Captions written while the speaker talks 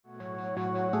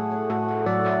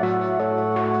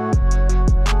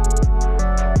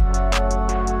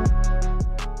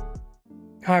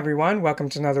Hi everyone, welcome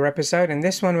to another episode. In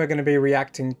this one we're going to be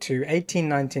reacting to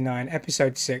 1899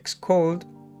 episode 6 called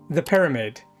The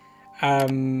Pyramid. A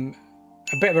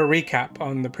bit of a recap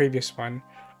on the previous one.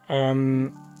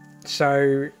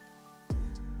 So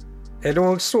it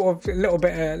all sort of a little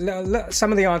bit,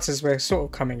 some of the answers were sort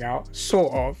of coming out,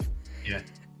 sort of. Yeah.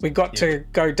 We got to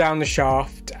go down the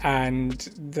shaft and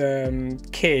the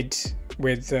kid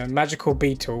with the magical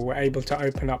beetle were able to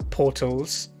open up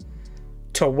portals.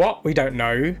 To what? We don't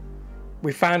know.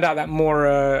 We found out that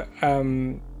Maura,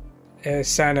 her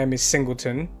surname is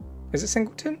Singleton. Is it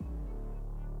Singleton?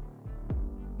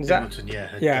 Singleton, yeah.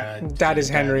 Yeah, dad is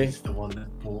Henry. Is the one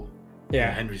that bought. Yeah,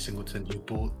 Henry Singleton, who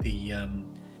bought the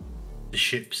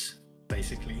ships,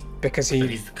 basically. Because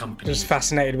he's the company. was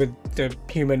fascinated with the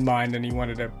human mind and he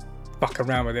wanted to fuck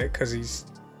around with it because he's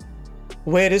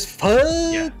weird as fuck.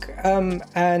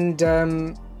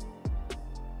 Yeah.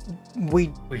 We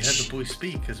heard the boy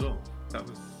speak as well. That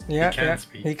was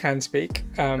he can speak.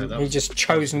 He just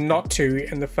chose not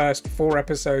to in the first 4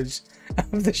 episodes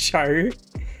of the show. So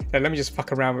let me just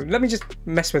fuck around with. Let me just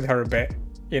mess with her a bit.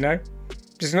 You know,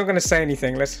 just not going to say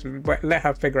anything. Let's let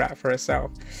her figure out for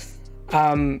herself.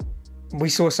 We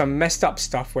saw some messed up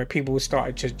stuff where people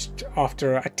started to,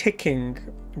 after a ticking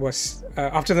was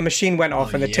after the machine went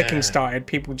off and the ticking started,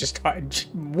 people just started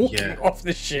walking off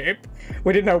the ship.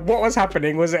 We didn't know what was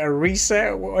happening. Was it a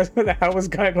reset? What the hell was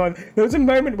going on? There was a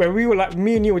moment where we were like,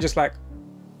 me and you were just like,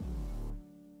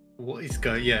 what is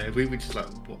going? Yeah, we were just like,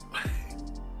 what?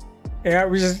 Yeah,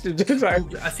 we just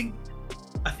like. I think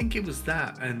it was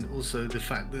that, and also the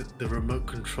fact that the remote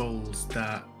controls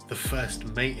that the first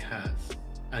mate has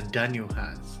and Daniel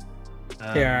has.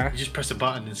 You just press a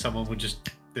button and someone would just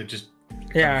yeah. Just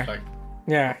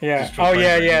Oh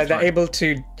yeah. They're able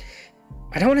to.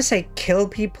 I don't want to say kill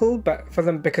people, but for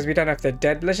them, because we don't know if they're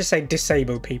dead. Let's just say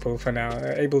disable people for now.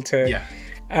 They're able to. Yeah.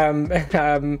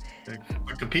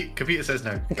 Computer says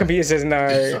no. Computer says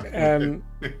no.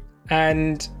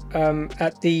 And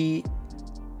at the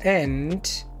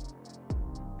end,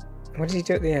 what did he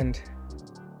do at the end?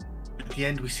 At the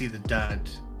end, we see the dad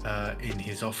in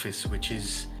his office, which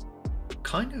is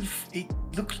kind of, it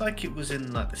looked like it was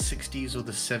in like the 60s or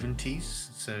the 70s,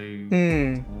 so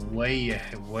way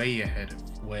ahead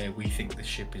of where we think the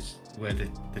ship is, where the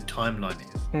timeline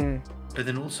is. But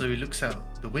then also he looks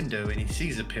out the window and he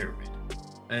sees a pyramid,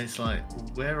 and it's like,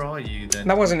 where are you then?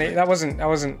 That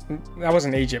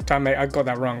wasn't Egypt. I got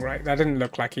that wrong, right? That didn't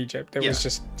look like Egypt. It was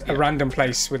just a random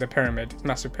place with a pyramid,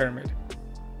 massive pyramid.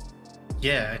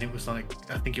 Yeah, and it was like,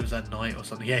 I think it was at night or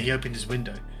something. Yeah, he opened his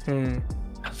window.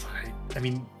 I was like, I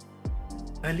mean,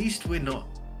 at least we're not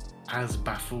as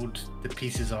baffled. The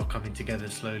pieces are coming together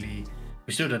slowly.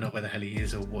 We still don't know where the hell he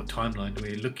is or what timeline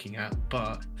we're looking at,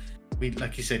 but we,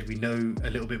 like you said, we know a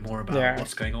little bit more about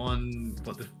what's going on,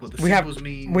 what the symbols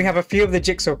mean. We have a few of the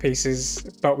jigsaw pieces,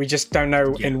 but we just don't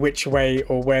know in which way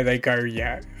or where they go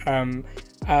yet.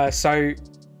 So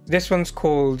this one's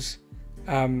called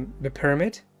The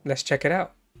Pyramid. Let's check it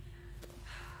out.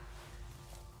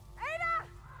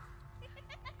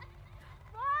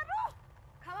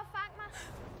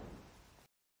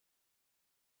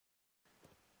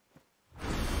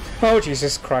 Oh,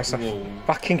 Jesus Christ. I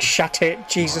fucking shut it.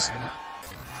 Jesus.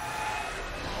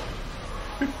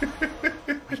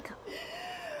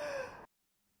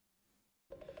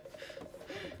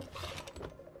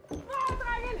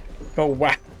 Oh,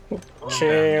 wow.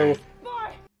 Chill.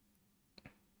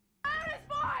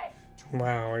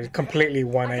 Wow, it's completely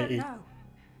 180.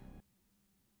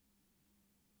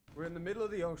 We're in the middle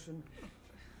of the ocean,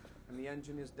 and the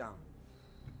engine is down.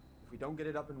 If we don't get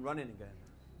it up and running again,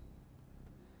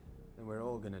 then we're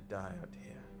all gonna die out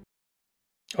here.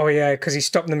 Oh yeah, because he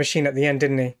stopped the machine at the end,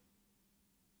 didn't he?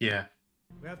 Yeah.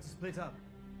 We have to split up.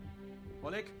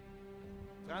 Oleg,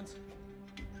 Franz,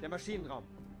 der Maschinenraum.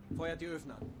 Feuert die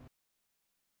Öfen an.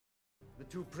 The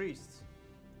 2 priests.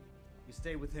 You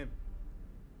stay with him.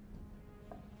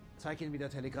 Zeig ihnen, wie der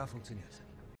Telegraph funktioniert.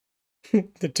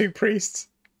 The 2 priests.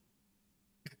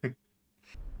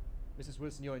 Mrs.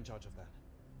 Wilson, you're in charge of that.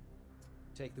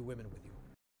 Take the women with you.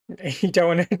 You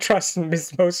don't want to trust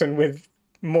Miss Wilson with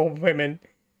more women.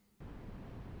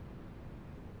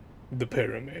 The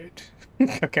pyramid.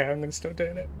 Okay, I'm going to stop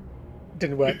doing it.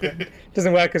 Didn't work.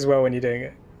 Doesn't work as well when you're doing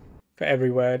it. For every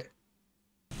word.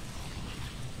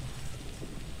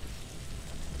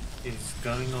 Is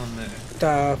going on there?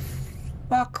 The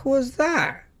fuck was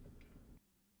that?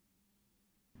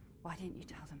 Why didn't you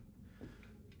tell them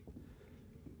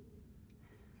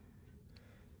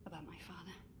about my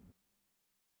father?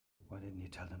 Why didn't you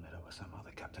tell them that I was some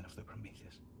other captain of the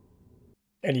Prometheus?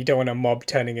 And you don't want a mob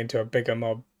turning into a bigger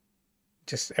mob.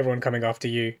 just everyone coming after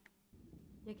you.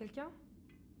 Y a quelqu'un?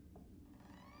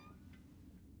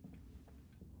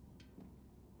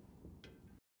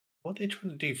 What are they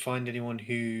trying to do? Find anyone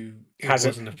who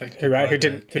Hasn't wasn't affected who by who the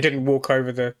didn't who didn't walk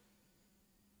over the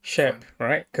ship,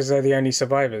 right? Because they're the only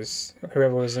survivors.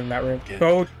 Whoever was in that room. Yeah.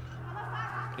 Oh,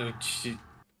 Oh, shit.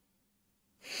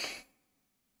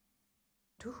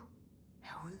 Du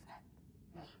herude,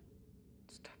 mand.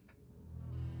 Stop.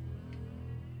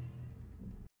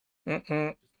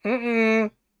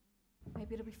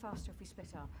 Maybe it'll be faster if we split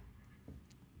up.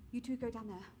 You two go down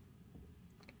there.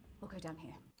 We'll go down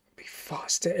here. Be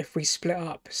faster if we split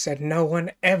up. Said no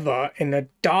one ever in a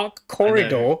dark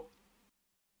corridor.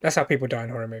 That's how people die in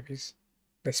horror movies.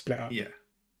 They split up. Yeah.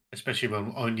 Especially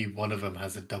when only one of them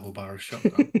has a double barrel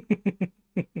shotgun.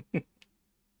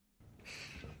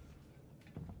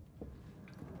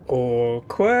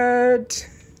 Awkward.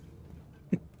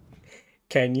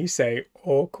 Can you say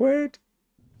awkward?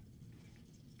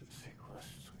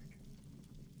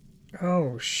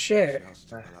 Oh shit. What's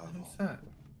that?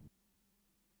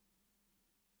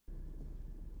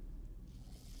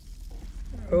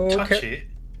 Touch Okay. it.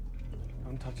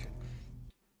 Don't touch it.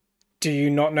 Do you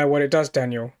not know what it does,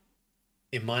 Daniel?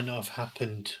 It might not have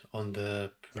happened on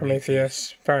the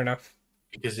Prometheus. Fair enough.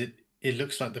 because it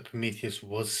looks like the Prometheus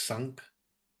was sunk.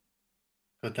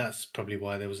 But that's probably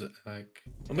why there was a, like.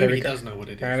 Or Here maybe we he go. does know what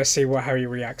it is. Let's see how he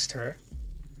reacts to it.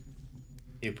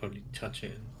 He'll probably touch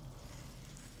it.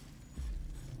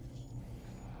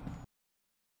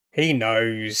 He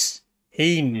knows.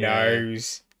 He Yeah.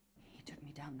 knows. He took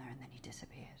me down there and then he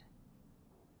disappeared.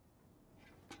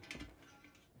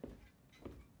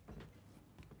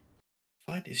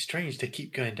 I find it strange they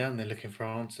keep going down there looking for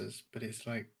answers, but it's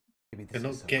like Maybe this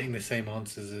they're is not so. getting the same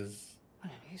answers as.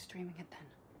 Well, who's dreaming it then?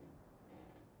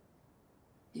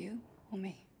 You or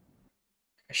me?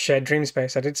 A shared dream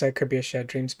space. I did say it could be a shared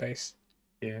dream space.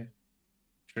 Yeah,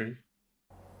 true.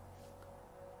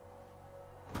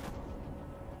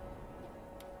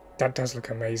 That does look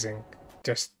amazing.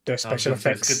 Just the special So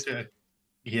it's effects. good to-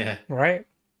 yeah, Right?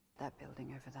 That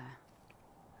building over there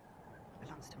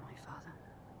belongs to my father.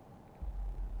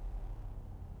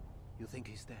 You think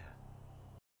he's there?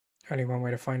 Only one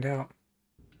way to find out.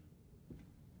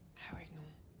 How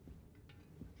ignorant.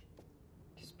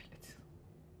 Split.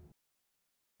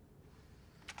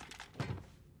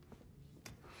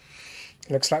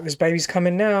 Looks like this baby's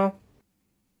coming now.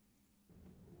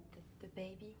 The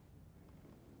baby?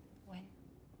 When?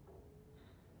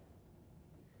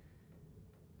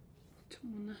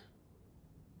 Tourne.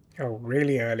 Oh,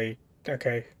 really early.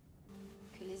 Okay.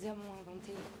 Que les hommes ont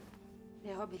inventé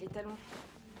les robes et les talons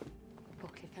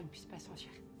pour que les femmes puissent pas sentir.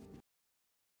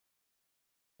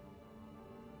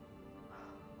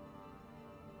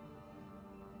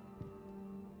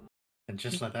 and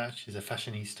just like that, she's a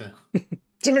fashionista.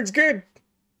 It looks good.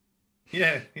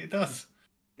 Yeah, it does.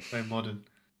 Very modern.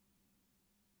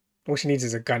 All she needs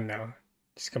is a gun now.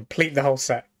 Just complete the whole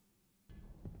set.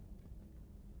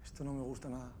 Esto no me gusta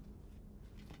nada.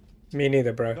 Me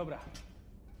neither, bro. Dobra.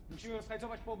 Musimy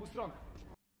rozhajcować po obu stronach.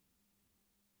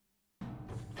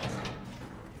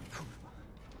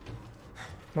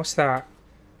 What's that?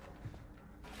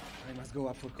 I must go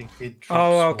up for I think it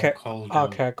Oh, drops okay. more coal down,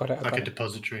 Okay, I got it. I like got a it.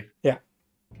 depository. Yeah.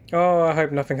 Oh, I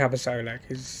hope nothing happens to Oleg.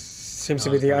 He seems to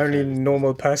I be was the gonna only say this.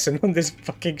 normal person on this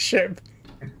fucking ship.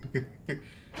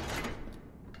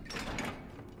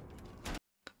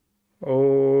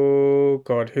 Oh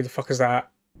god, who the fuck is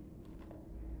that?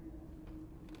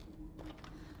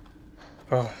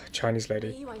 Oh, Chinese 你 lady.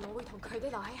 以為我會同佢哋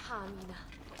留喺下面啊？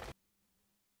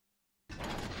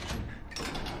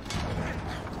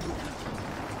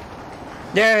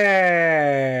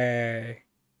 Yay!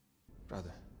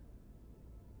 Prawda.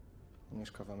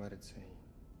 Mieszka w Ameryce i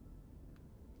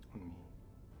on mi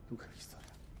długa historia.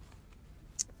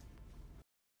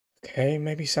 Okay,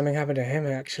 maybe something happened to him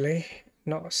actually.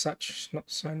 Not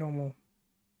so normal.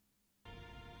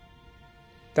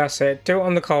 That's it. Do it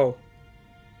on the coal.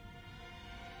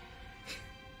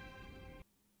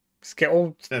 Just get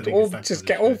all, Don't think it's that just kind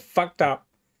get of all shit. fucked up.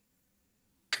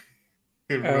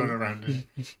 Run around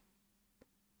it.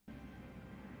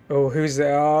 Oh, who's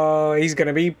there? Oh, he's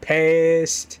gonna be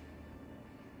pissed.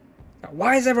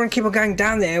 Why does everyone keep on going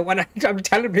down there when I'm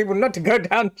telling people not to go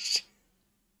down?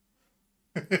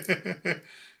 Mental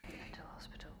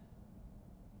hospital.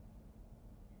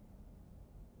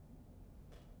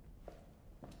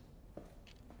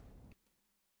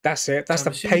 That's it. That's I'm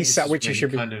the assuming pace this at is which you where he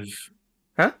should be. kind of.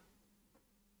 Huh?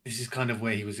 This is kind of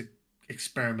where he was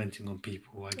experimenting on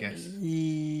people, I guess.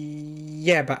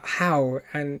 Yeah, but how?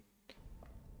 And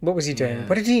what was he doing? Yeah.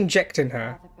 What did he inject in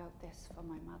her? Father built this for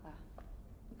my mother.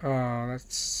 Oh,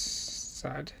 that's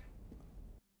sad.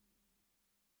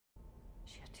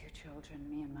 She had 2 children,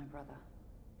 me and my brother.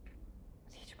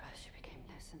 With each birth, she became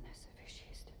less and less of who she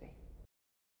used to be.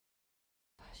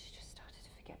 First, she just started to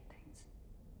forget things.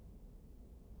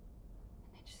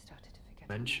 And then she started to forget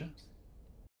her Dementia? names. I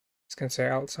was gonna say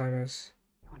Alzheimer's.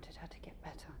 He wanted her to get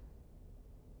better.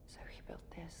 So he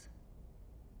built this.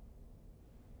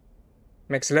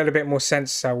 Makes a little bit more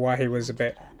sense why he was a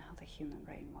bit. Learn how the human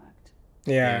brain worked.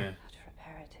 Yeah, Yeah. How to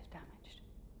repair it if damaged.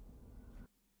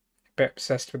 bit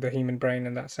obsessed with the human brain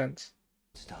in that sense.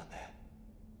 It's down there.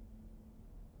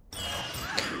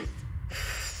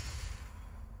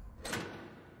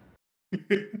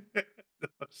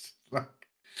 That's like,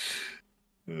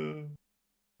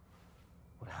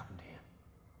 What happened here?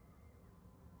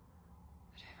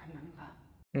 I don't remember.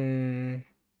 Hmm.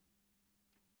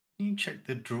 you check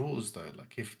the drawers though,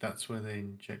 like if that's where they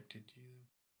injected you.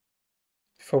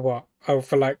 For what? Oh,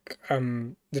 for like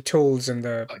the tools and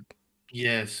the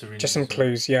Yeah, syringes. just some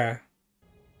clues. Yeah.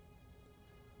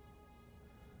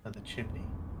 At the chimney.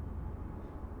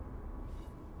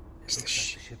 It's the,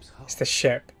 Looks like the ship's hull. it's the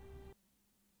ship.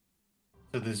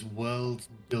 So there's worlds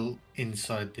built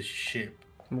inside the ship.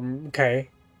 Okay.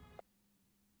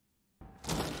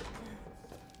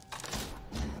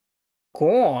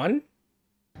 Go on.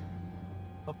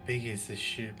 How big is this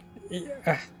ship?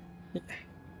 Yeah.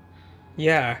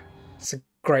 Yeah. It's a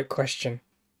great question.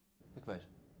 Rückwärts.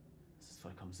 Es ist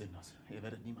vollkommen sinnlos. Ihr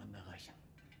werdet niemanden erreichen.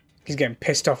 He's getting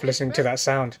pissed off listening to that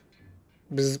sound.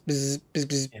 Bzz, bzz, bzz,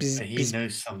 bzz, Yeah, bzz, but he bzz.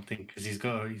 knows something because he's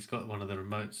got one of the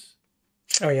remotes.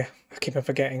 Oh yeah, I keep on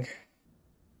forgetting.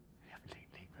 Jeg vil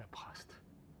egentlig ikke være præst.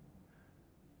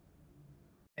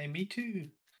 Hey, me too.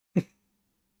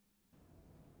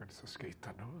 Men så skete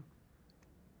der noget.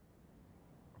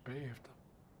 Og bagefter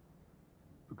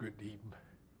begyndte Iben,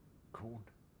 konen,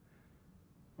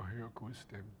 at høre Guds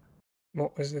stemme.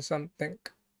 What was the something?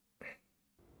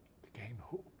 Det gav hende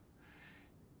håb,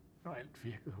 når alt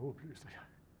virkede håbløst. Og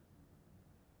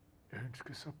jeg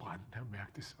ønskede så brændende at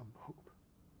mærke det samme håb.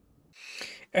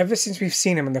 Ever since we've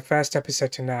seen him in the first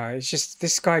episode to now, it's just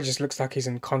this guy just looks like he's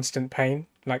in constant pain,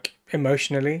 like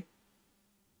emotionally.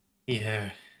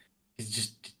 Yeah, he's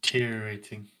just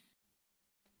deteriorating.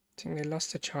 I think they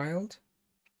lost a child.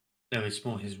 No, it's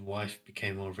more his wife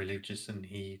became more religious and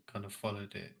he kind of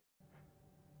followed it.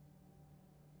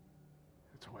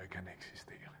 Jeg tror ikke, han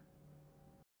eksisterer.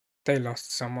 They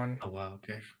lost someone. Oh wow,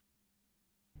 okay.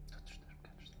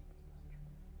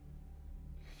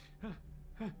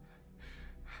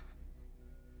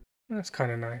 That's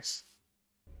kind of nice.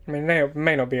 I mean, they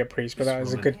may not be a priest, but This that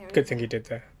was a woman. good thing he did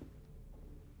there.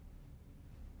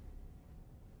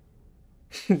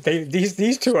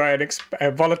 These two are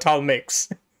a volatile mix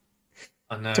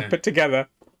I know. to put together.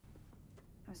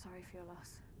 I'm sorry for your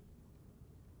loss.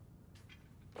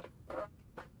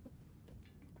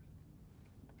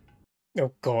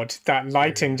 Oh god, that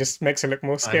lighting just makes it look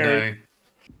more I scary. know.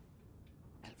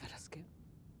 Alt hvad der sker,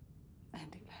 er en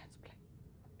del af hans plan.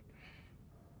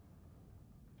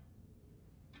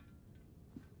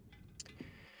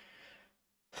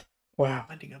 Wow.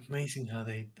 I think amazing how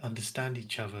they understand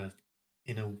each other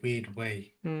in a weird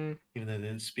way, Mm. even though they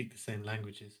don't speak the same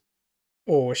languages.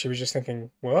 Or she was just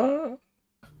thinking, what?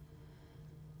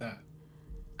 That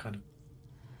kind of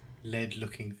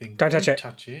lead-looking thing. Don't touch it.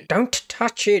 Touch it. Don't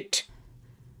touch it.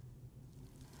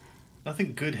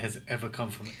 Nothing good has ever come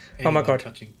from it. Oh my God.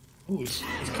 Touching. Ooh, it's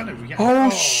kind of reacting. Oh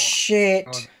shit.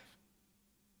 God.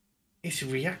 It's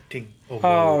reacting. Oh,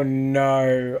 Oh whoa.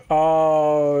 no.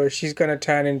 Oh, she's gonna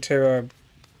turn into a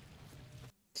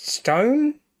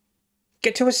stone?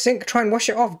 Get to a sink, try and wash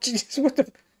it off. Jesus, what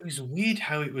the... It was weird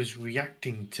how it was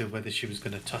reacting to whether she was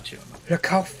going to touch it or not. Look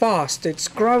how fast it's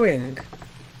growing.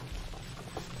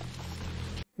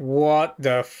 What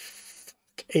the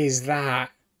fuck is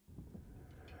that?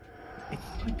 It's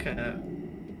like a...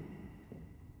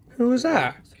 Who was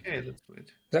that? Okay, that's weird.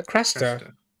 Is that Cresta?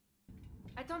 Cresta.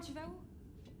 Attends, tu vas où?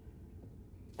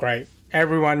 Great.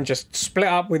 Everyone just split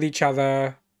up with each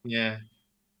other. Yeah.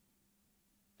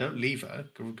 Don't leave her.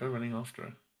 Go running after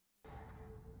her.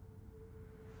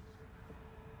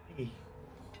 Hey.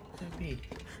 Don't be.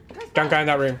 Don't go in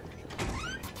that room.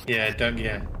 Yeah, don't,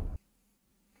 yeah.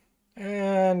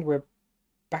 And we're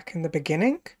back in the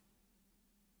beginning?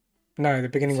 No, the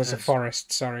beginning was a Yes.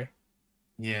 forest, sorry.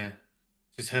 Yeah.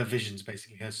 It's her visions,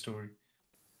 basically, her story.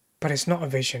 But it's not a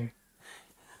vision.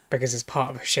 Because it's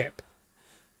part of a ship.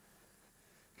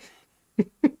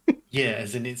 Yeah,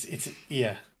 as in it's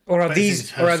yeah. Or are But as in these it's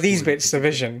her or are these story, bits the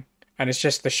vision? And it's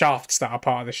just the shafts that are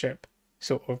part of the ship.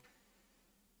 Sort of.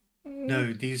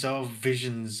 No, these are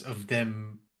visions of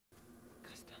them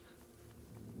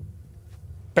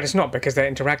But it's not because they're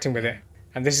interacting with it.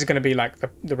 And this is going to be like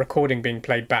the recording being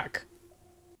played back.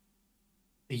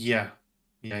 Yeah.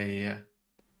 Yeah.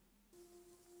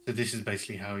 So this is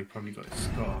basically how he probably got his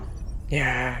scar.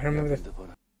 Yeah, I remember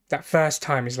that first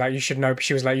time. He's like, you should know.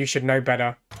 She was like, you should know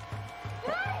better.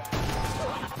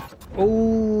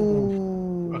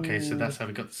 Ooh. Okay, so that's how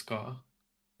we got the scar.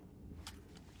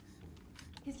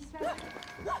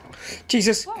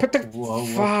 Jesus, put the Whoa.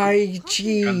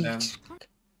 5G. Calm down.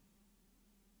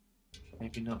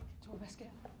 Maybe not.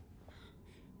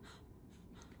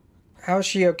 How's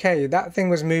she okay? That thing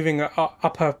was moving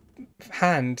up her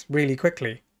hand really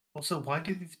quickly. Also, why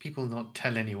do these people not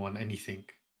tell anyone anything?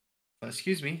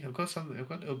 Excuse me, I've got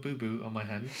a boo boo on my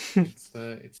hand.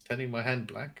 It's turning my hand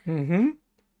black. Mm-hmm.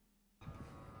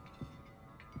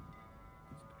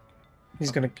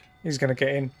 He's gonna get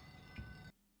in.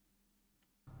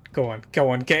 Go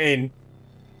on, get in.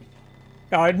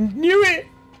 I knew it.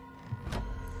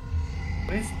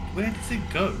 Where does it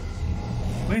go?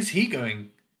 Where's he going?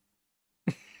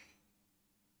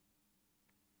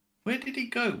 Where did he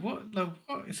go? What? No,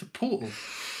 what? It's a portal.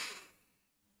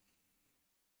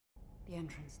 The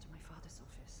entrance to my father's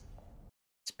office.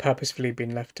 It's purposefully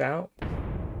been left out.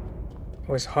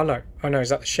 Oh, it's hollow. Oh no, is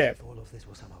that the ship? All of this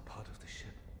was somehow part of the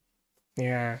ship.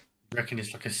 Yeah. I reckon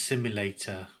it's like a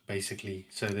simulator, basically.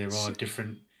 So there are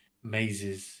different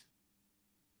mazes.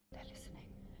 They're listening,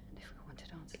 and if we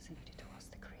wanted answers, we needed to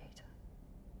ask the Creator.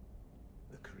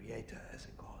 The Creator as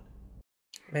a god.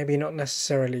 Maybe not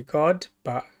necessarily God,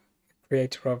 but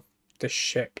creator of the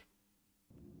ship.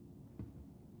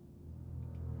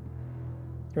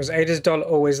 Was Ada's doll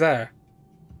always there?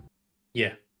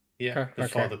 Yeah. Oh, The okay.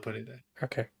 father put it there.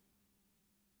 Okay.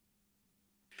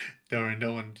 Don't worry,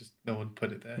 no one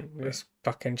put it there. This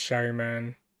fucking show,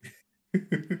 man.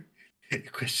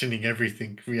 Questioning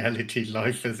everything, reality,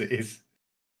 life as it is.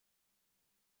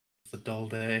 The doll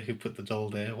there? Who put the doll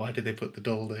there? Why did they put the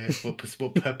doll there?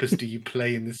 What purpose do you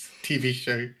play in this TV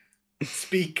show?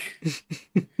 Speak.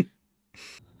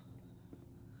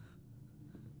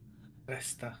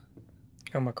 Resta.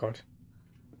 Oh my god.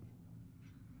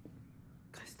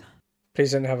 Christa.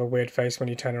 Please don't have a weird face when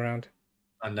you turn around.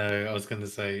 I know. I was gonna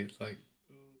say like.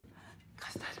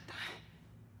 Christa er det dig?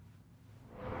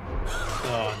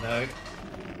 Oh no.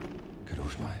 Kan du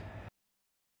huske mig?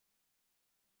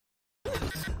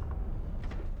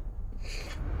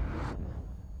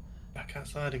 Back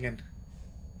outside again.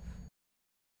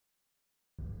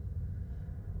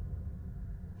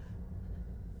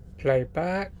 Play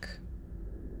back.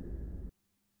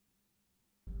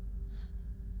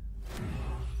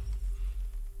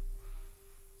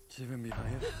 Sig, hvem vi har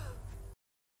her.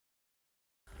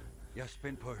 Jeg er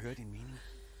spændt på at høre din mening.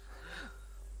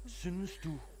 Synes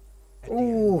du, at det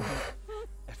er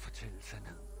at fortælle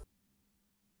sandhed?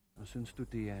 Og synes du,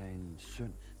 det er en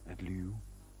synd at lyve?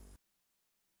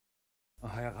 Og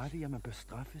har jeg ret i, at man bør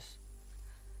straffes,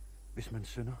 hvis man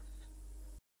synder?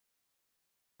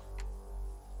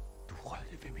 Du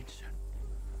rørte ved min søn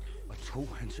og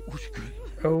tog hans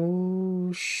uskyld.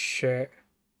 Oh shit.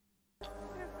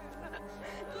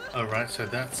 Alright, so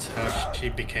that's how she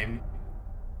became.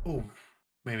 Oh,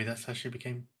 maybe that's how she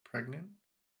became pregnant.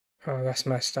 Oh, that's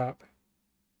messed up.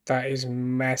 That is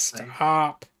messed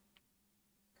up.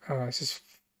 Oh, this is.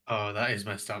 Oh, that is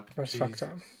messed up. That's fucked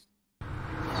up.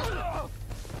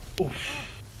 Oof.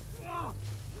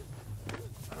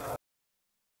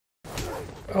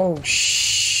 Oh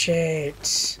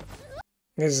shit.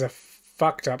 This is a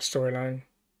fucked up storyline.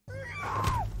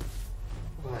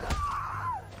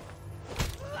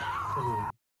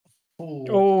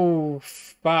 Oh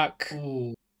fuck.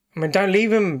 Ooh. I mean, don't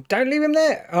leave him. Don't leave him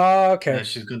there. Oh, okay. Yeah,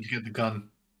 she's going to get the gun.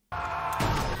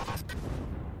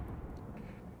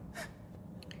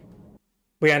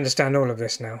 We understand all of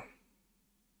this now.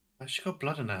 She got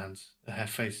blood on her hands, her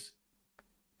face.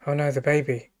 Oh no, the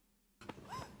baby.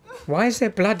 Why is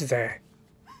there blood there?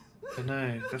 I don't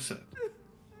know.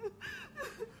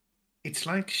 It's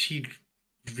like she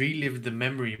relived the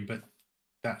memory, but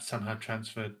that somehow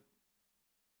transferred.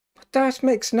 That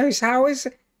makes no sense. How is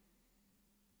it?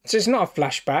 So it's not a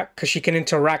flashback because she can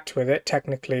interact with it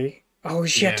technically. Oh,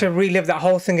 she had to relive that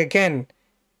whole thing again.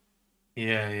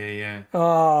 Yeah.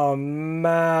 Oh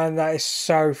man, that is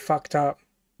so fucked up.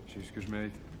 J'ai eu ce que je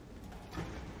mérite.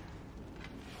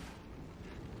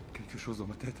 Quelque chose dans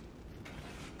ma tête.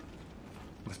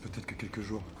 Il reste peut-être que quelques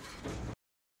jours.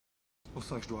 C'est pour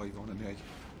ça que je dois arriver en Amérique.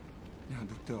 Il y a un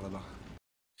docteur là-bas.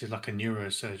 She's like a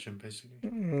neurosurgeon,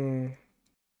 basically.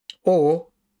 Or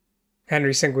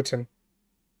Henry Singleton.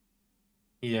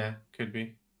 Yeah, could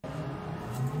be.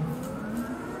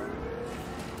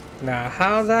 Now,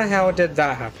 how the hell did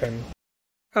that happen?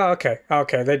 Oh, okay.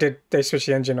 Okay, they switched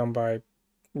the engine on by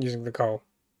using the coal.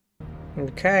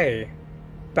 Okay.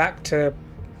 Back to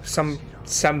some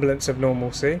semblance of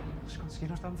normalcy.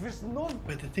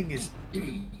 But the thing is,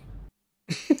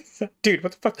 Dude,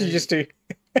 what the fuck did you just do?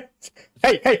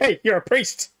 Hey, you're a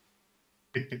priest!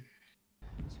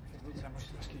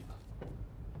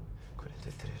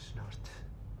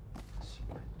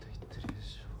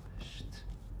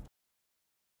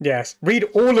 Yes, read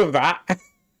all of that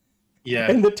yeah,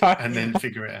 in the time. and then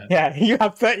figure it out. Yeah, you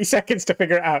have 30 seconds to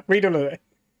figure it out. Read all of it.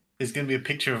 There's going to be a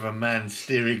picture of a man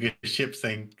steering a ship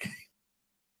saying,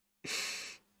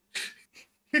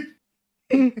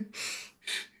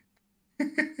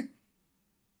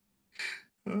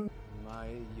 My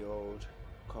old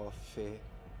coffee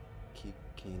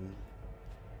kicking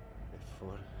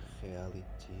before reality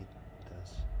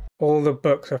does. All the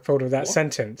books are filled with that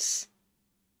sentence.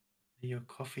 your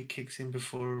coffee kicks in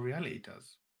before reality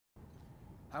does.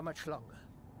 How much longer?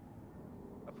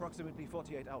 Approximately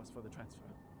 48 hours for the transfer.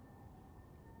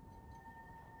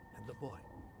 And the boy?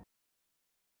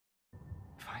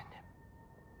 Find him.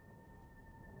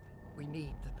 We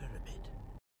need the pyramid.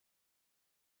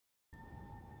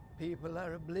 People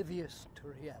are oblivious to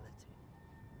reality.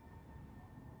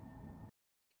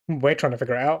 We're trying to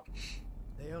figure it out.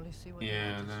 They only see what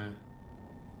Yeah, they no. want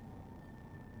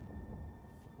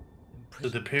to see. So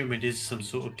the pyramid is some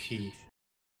sort of key.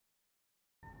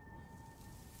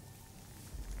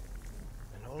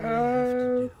 And all they have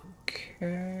to do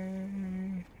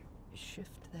Okay. is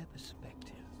shift their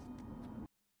perspective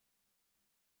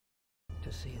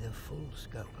to see the full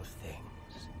scope of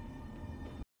things.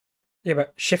 Yeah,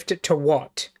 but shift it to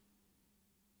what?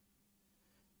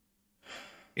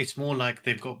 It's more like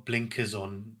they've got blinkers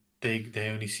on. They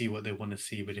only see what they want to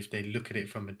see, but if they look at it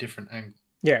from a different angle.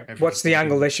 Yeah, what's the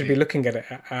angle they should be looking at it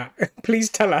at? Please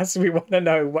tell us. We want to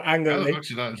know what angle Oh, they...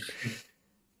 actually, no.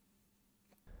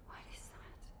 What is that?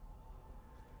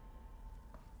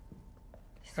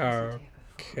 This wasn't here before.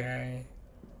 Okay.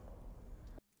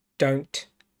 Don't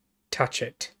touch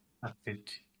it. That's it.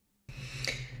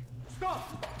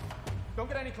 Stop! Don't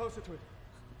get any closer to it.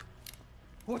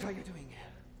 What are you doing here?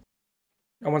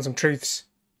 I want some truths.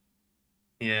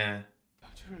 Yeah.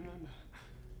 Don't you remember?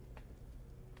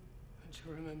 Don't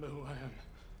you remember who I am?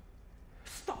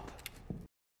 Stop!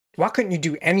 Why couldn't you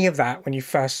do any of that when you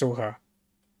first saw her?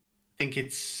 I think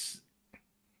it's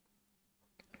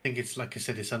like I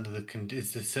said. It's under the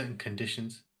it's the certain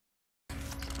conditions.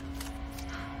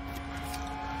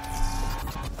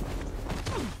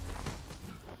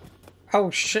 Oh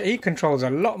shit, he controls a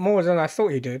lot more than I thought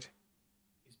he did.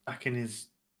 He's back in his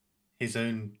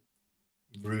own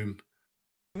room.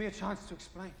 Give me a chance to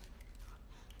explain.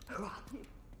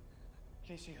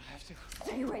 Casey, you have to.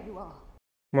 Stay where you are.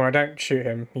 Well, I don't shoot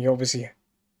him. He obviously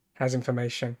has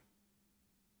information.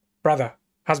 Brother.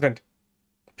 Husband.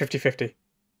 50-50.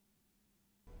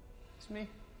 It's me,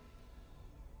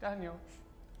 Daniel.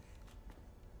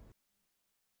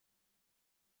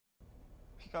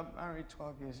 We got married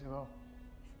 12 years ago.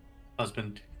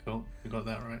 Husband. Cool. We got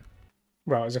that right.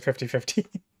 Well, it was a 50-50.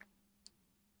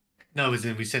 No, as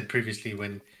in we said previously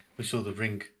when we saw the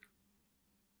ring.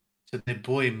 So their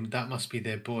boy, that must be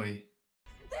their boy.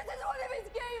 This is one of his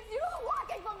games. You are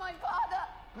working for my father.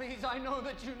 Please, I know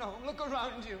that you know. Look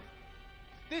around you.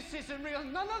 This isn't real.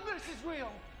 None of this is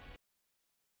real.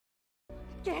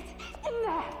 Get in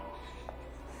there.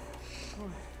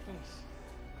 Please.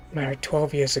 Married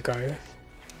 12 years ago.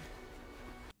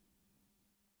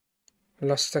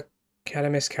 Had a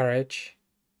miscarriage.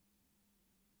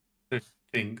 The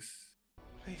things.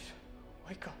 Please,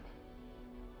 wake up.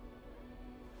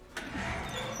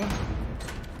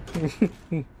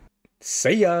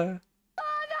 See ya.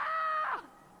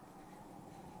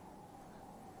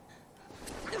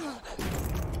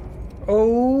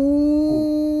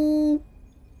 Oh.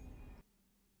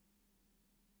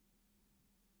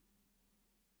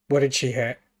 What did she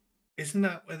hit? Isn't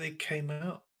that where they came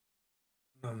out?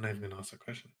 No, I'm not even going to ask that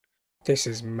question. This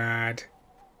is mad.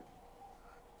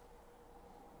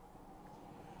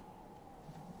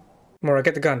 Mora,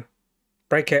 get the gun.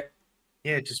 Break it.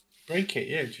 Yeah, just break it.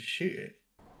 Yeah, just shoot it.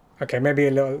 Okay, maybe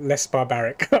a little less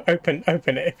barbaric. open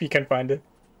it if you can find it.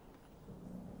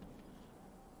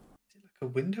 Is it like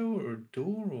a window or a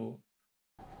door or?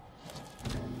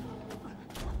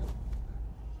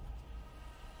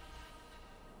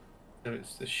 No,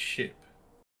 it's the ship.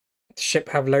 The ship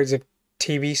have loads of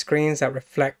TV screens that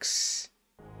reflects...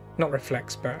 Not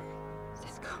reflects, but...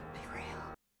 This can't be real.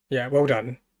 Yeah, well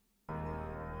done.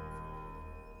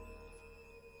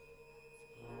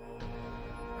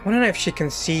 I want to know if she can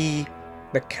see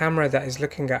the camera that is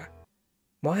looking at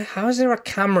Why? How is there a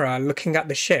camera looking at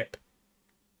the ship?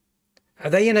 Are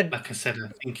they in a Like I said, I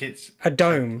think it's a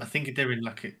dome? I think they're in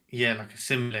like a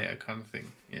simulator kind of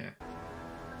thing. Yeah.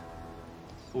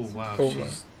 Oh wow, Oh,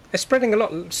 she's it's spreading a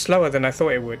lot slower than I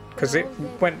thought it would because it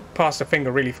went past the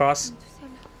finger really fast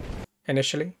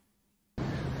initially. oh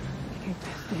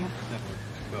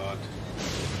god.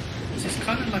 It's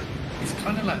kind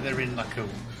of like they're in like a.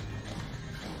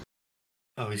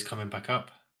 Oh, he's coming back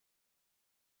up.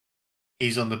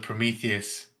 He's on the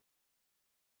Prometheus.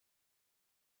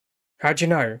 How'd you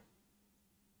know?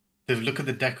 Look at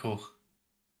the decal.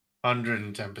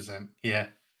 110%. Yeah,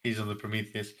 he's on the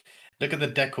Prometheus. Look at the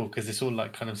decal because it's all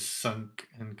like kind of sunk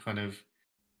and kind of.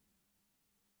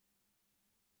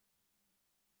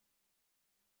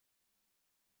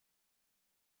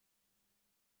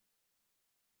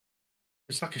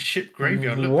 It's like a ship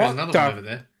graveyard. Look, there's another one over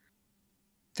there.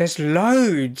 There's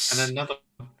loads. And another.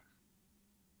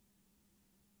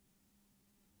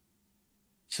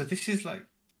 So this is like.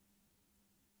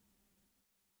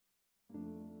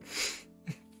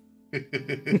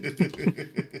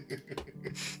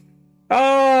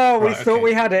 Oh, we Right, thought okay.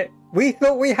 we had it. We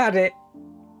thought we had it.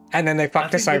 And then they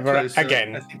fucked us think we're over closer.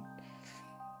 again.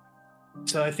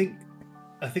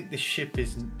 I think the ship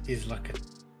is like a.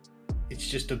 It's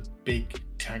just a big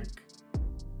tank.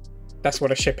 That's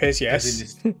what a ship is,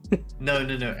 yes. No.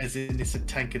 As in, it's a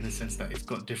tank in the sense that it's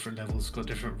got different levels, got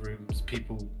different rooms.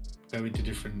 People go into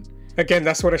different. Again,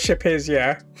 that's what a ship is,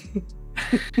 yeah.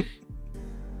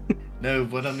 No,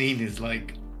 what I mean is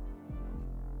like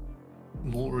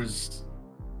Mora's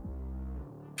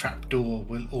trapdoor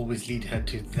will always lead her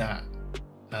to that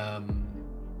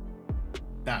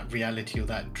that reality or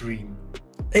that dream.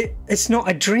 It's not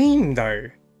a dream though.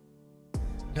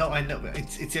 No, I know, but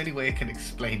it's the only way I can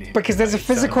explain it. Because there's a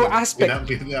physical aspect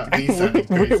without me sounding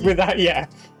crazy. with that, yeah.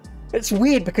 It's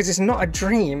weird because it's not a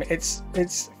dream. It's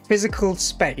physical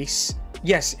space.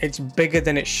 Yes, it's bigger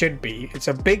than it should be. It's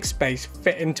a big space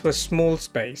fit into a small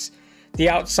space. The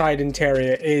outside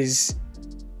interior is.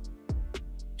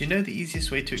 Do you know the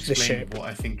easiest way to explain what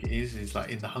I think it is like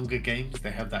in the Hunger Games they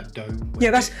have that dome.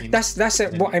 Yeah, that's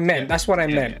it. What I meant. That's what I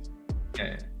meant.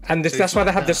 Yeah. And So that's it's why like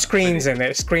they have the that, screens in it.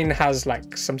 The screen has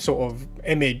like some sort of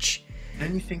image. The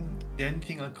only thing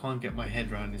I can't get my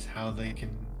head around is how they can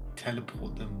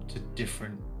teleport them to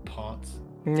different parts.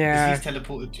 Yeah. He's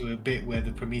teleported to a bit where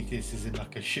the Prometheus is in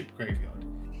like a ship graveyard,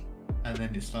 and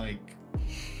then it's like,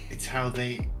 it's how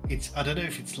they. It's I don't know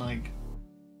if it's like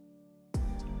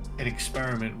an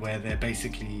experiment where they're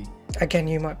basically. Again,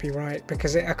 you might be right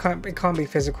because it can't be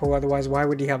physical. Otherwise, why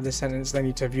would he have the sentence? They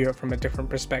need to view it from a different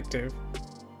perspective.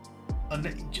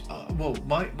 Well,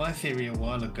 my theory a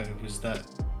while ago was that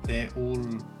they're all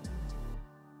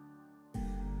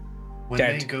when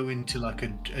dead. They go into like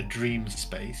a dream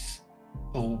space,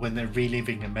 or when they're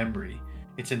reliving a memory,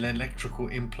 it's an electrical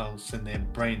impulse in their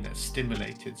brain that's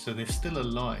stimulated, so they're still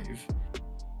alive.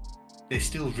 They're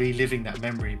still reliving that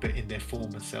memory, but in their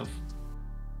former self.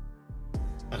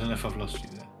 I don't know if I've lost you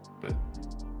there, but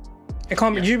it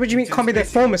can't be. What do you mean? It can't be their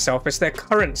former self. It's their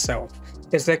current self.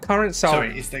 It's their current self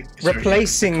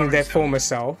replacing their former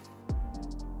self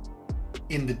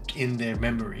in their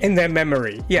memory. In their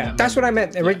memory, yeah, that's what I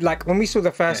meant. Yeah. Like when we saw the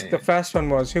first one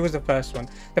was who was the first one?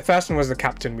 The first one was the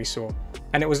captain we saw,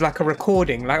 and it was like a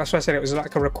recording. Like that's why I said it was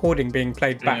like a recording being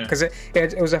played back because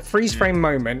it was a freeze frame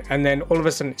moment, and then all of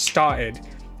a sudden it started,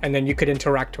 and then you could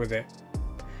interact with it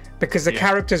because the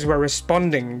characters were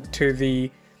responding to the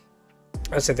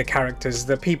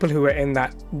people who were in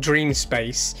that dream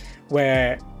space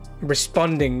were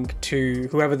responding to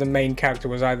whoever the main character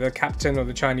was, either the captain or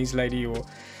the Chinese lady or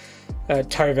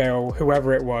Tove or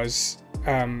whoever it was,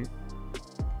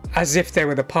 as if they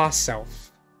were the past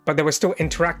self, but they were still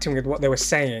interacting with what they were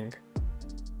saying.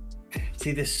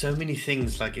 See, there's so many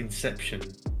things like Inception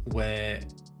where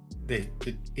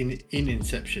in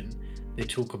Inception they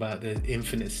talk about the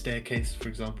infinite staircase, for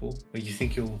example, where you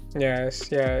think you'll. Yes.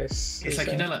 It's like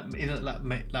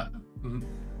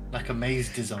like a maze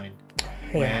design,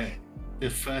 where the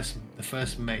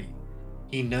first mate,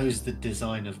 he knows the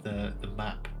design of the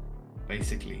map,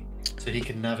 basically, so he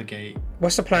can navigate.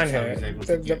 What's the plan here?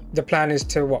 The plan is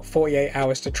to 48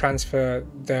 hours to transfer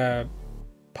the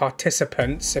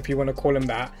participants, if you want to call them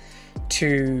that,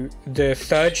 to the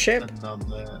third ship.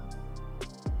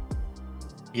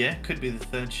 Yeah, could be the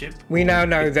third ship. We now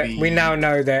know that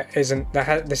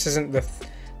this isn't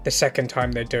the second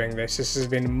time they're doing this. This has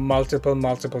been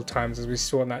multiple times, as we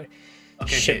saw in that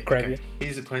ship graveyard.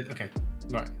 Here's a question. Okay,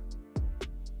 right.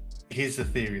 Here's the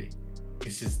theory.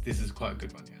 This is quite a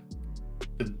good one. Yeah,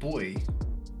 the boy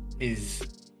is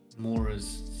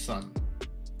Mora's son.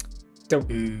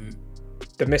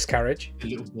 The miscarriage. The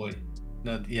little boy.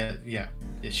 No, yeah.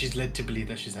 She's led to believe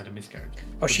that she's had a miscarriage.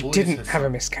 Oh, she didn't have a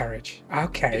miscarriage.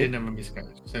 Okay. She didn't have a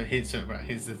miscarriage. So here's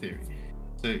the theory.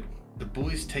 So the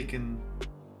boy's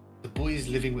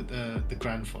living with the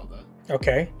grandfather.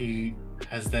 Okay. Who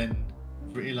has then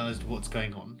realized what's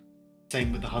going on.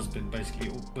 Same with the husband, basically.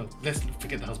 Well, let's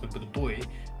forget the husband, but the boy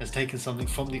has taken something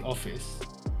from the office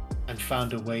and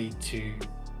found a way to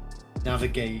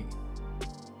navigate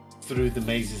through the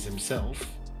mazes himself,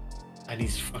 and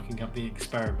he's fucking up the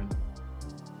experiment.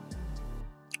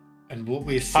 And what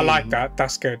we're seeing, I like that.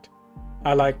 That's good.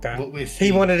 I like that. What we're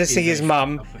He wanted to see is his a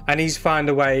mum, cupboard. and he's found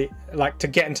a way, like, to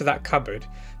get into that cupboard.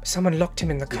 But someone locked him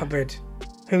in the cupboard.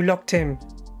 Who locked him?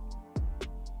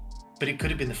 But it could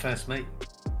have been the first mate.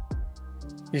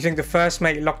 You think the first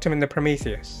mate locked him in the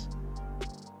Prometheus?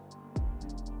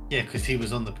 Yeah, because he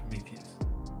was on the Prometheus.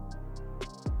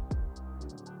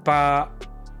 But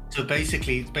So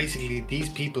basically, these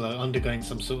people are undergoing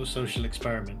some sort of social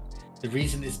experiment. The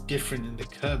reason it's different in the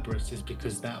Kerberos is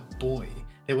because that boy,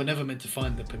 they were never meant to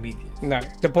find the Prometheus. no,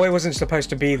 the boy wasn't supposed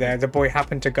to be there. The boy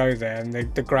happened to go there, and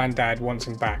the granddad wants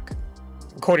him back.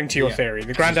 According to your theory,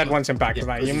 the granddad wants him back. Yeah,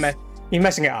 Like, because you're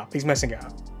messing it up. He's messing it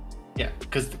up. Yeah,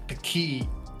 because the key,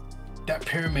 that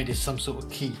pyramid is some sort of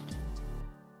key.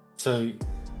 So,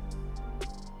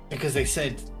 because they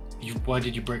said, why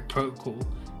did you break protocol?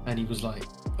 And he was like,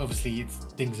 obviously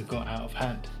things have got out of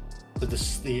hand. So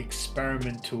the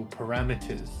experimental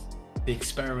parameters, the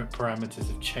experiment parameters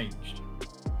have changed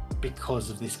because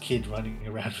of this kid running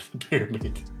around with the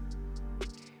pyramid.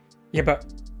 Yeah, but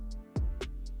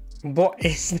what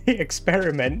is the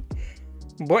experiment?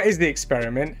 What is the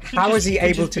experiment? How is he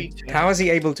able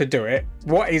to do it?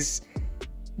 What is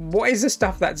the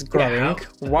stuff that's growing?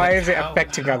 Why is it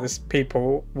affecting other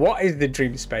people? What is the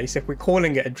dream space? If we're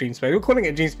calling it a dream space, we're calling it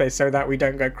a dream space so that we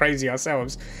don't go crazy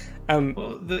ourselves. So none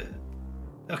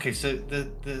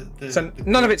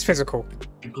of it's physical.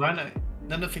 The granite,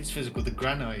 none of it's physical. The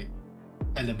granite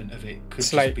element of it could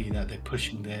Slate. just be that they're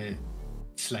pushing their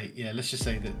slate. Yeah, let's just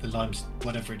say that the limes,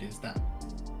 whatever it is, that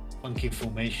funky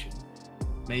formation.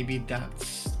 Maybe that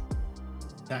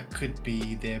could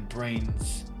be their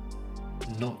brains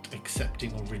not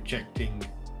accepting or rejecting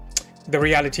The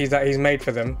realities that he's made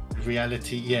for them.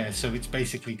 reality. Yeah, so it's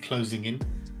basically closing in.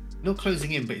 Not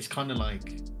closing in, but it's kind of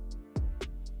like,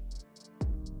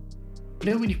 you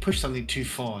know, when you push something too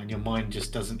far and your mind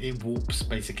just doesn't, it warps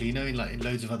basically. You know, in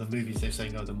loads of other movies they're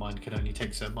saying, oh, the mind can only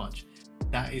take so much.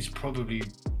 That is probably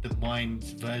the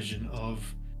mind's version of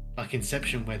like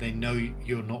Inception, where they know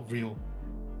you're not real.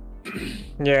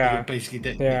 Yeah. You're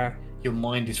basically your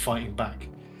mind is fighting back.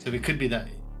 So it could be that.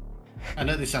 I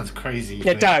know this sounds crazy.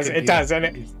 It does,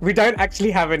 and we don't actually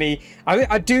have any.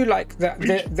 I do like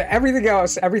the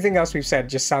everything else we've said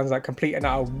just sounds like complete and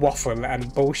utter waffle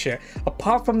and bullshit.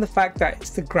 Apart from the fact that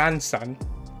it's the grandson.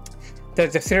 The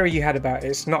theory you had about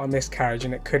it's not a miscarriage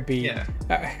and it could be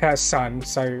her son.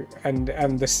 So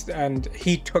and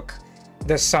he took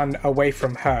the son away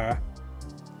from her,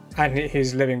 and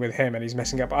he's living with him and he's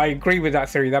messing up. I agree with that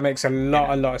theory. That makes a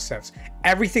lot of sense.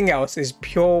 Everything else is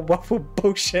pure waffle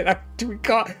bullshit.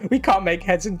 We can't make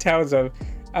heads and tails of.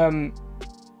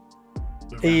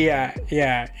 It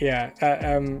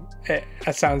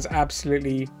sounds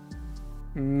absolutely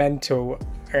mental,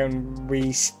 and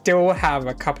we still have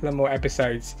a couple of more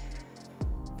episodes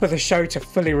for the show to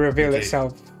fully reveal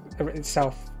itself.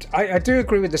 I do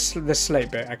agree with the slate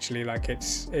bit actually. Like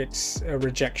it's a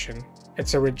rejection.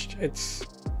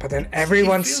 But then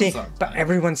everyone's seeing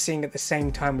at the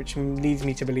same time, which leads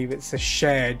me to believe it's a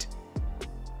shared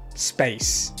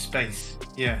space.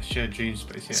 Shared dream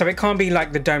space. Yeah. So it can't be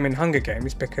like the dome in Hunger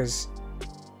Games, because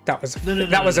that was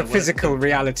a physical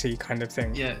reality kind of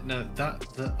thing. Yeah, no,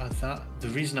 the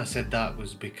reason I said that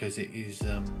was because it is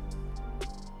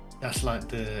that's like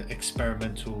the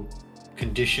experimental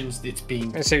conditions. I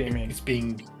see what you mean. It's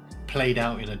being played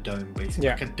out in a dome, basically,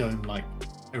 like a dome-like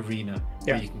arena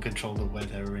where you can control the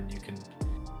weather and you can,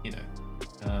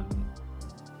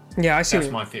 I see. That's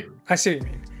my theory. I see what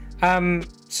you mean.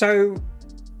 So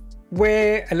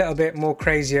we're a little bit more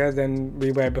crazier than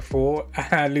we were before,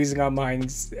 losing our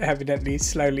minds evidently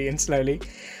slowly.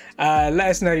 Let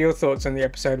us know your thoughts on the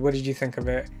episode. What did you think of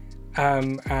it?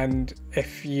 And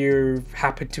if you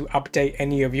happen to update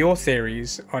any of your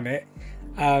theories on it,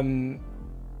 I'm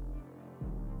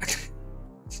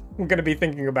going to be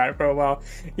thinking about it for a while.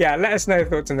 Yeah, let us know your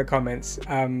thoughts in the comments.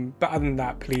 But other than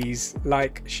that, please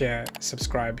like, share,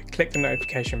 subscribe, click the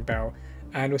notification bell,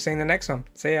 and we'll see you in the next one.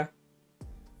 See ya.